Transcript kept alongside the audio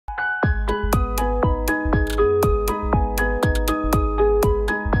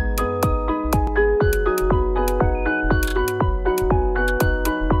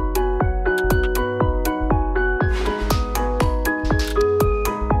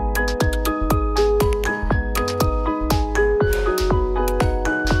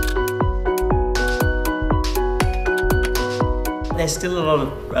there's still a lot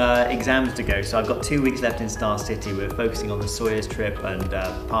of exams to go, so I've got 2 weeks left in Star City. We're focusing on the Sawyer's trip and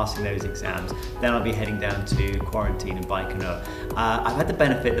passing those exams. Then I'll be heading down to quarantine in Baikonur. I've had the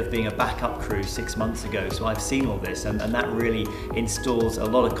benefit of being a backup crew 6 months ago, so I've seen all this, and that really installs a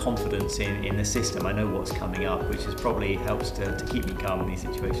lot of confidence in the system. I know what's coming up, which has probably helps to keep me calm in these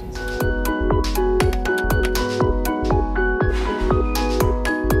situations.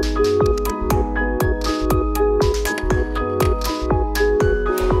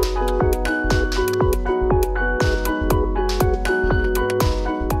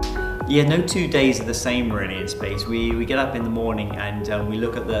 Yeah, no 2 days are the same really in space. We get up in the morning and we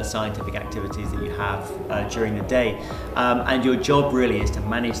look at the scientific activities that you have during the day, and your job really is to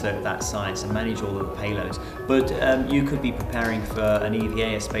manage that science and manage all of the payloads. But you could be preparing for an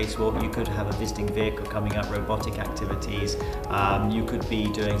EVA, a spacewalk, you could have a visiting vehicle coming up, robotic activities, you could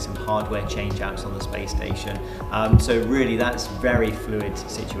be doing some hardware change-outs on the space station. So really that's a very fluid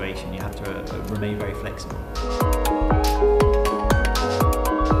situation. You have to remain very flexible.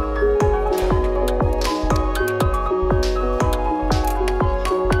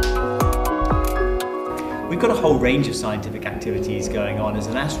 We've got a whole range of scientific activities going on. As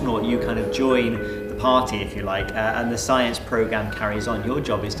an astronaut, you kind of join the party, if you like, and the science program carries on. Your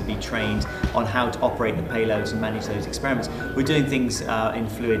job is to be trained on how to operate the payloads and manage those experiments. We're doing things in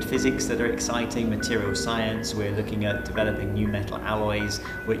fluid physics that are exciting, material science. We're looking at developing new metal alloys,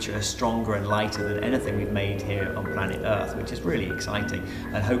 which are stronger and lighter than anything we've made here on planet Earth, which is really exciting.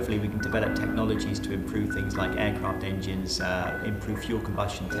 And hopefully we can develop technologies to improve things like aircraft engines, improve fuel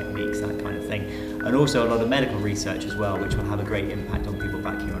combustion techniques, that kind of thing. And also a lot of medical research as well, which will have a great impact on people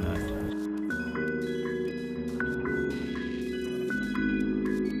back here on Earth.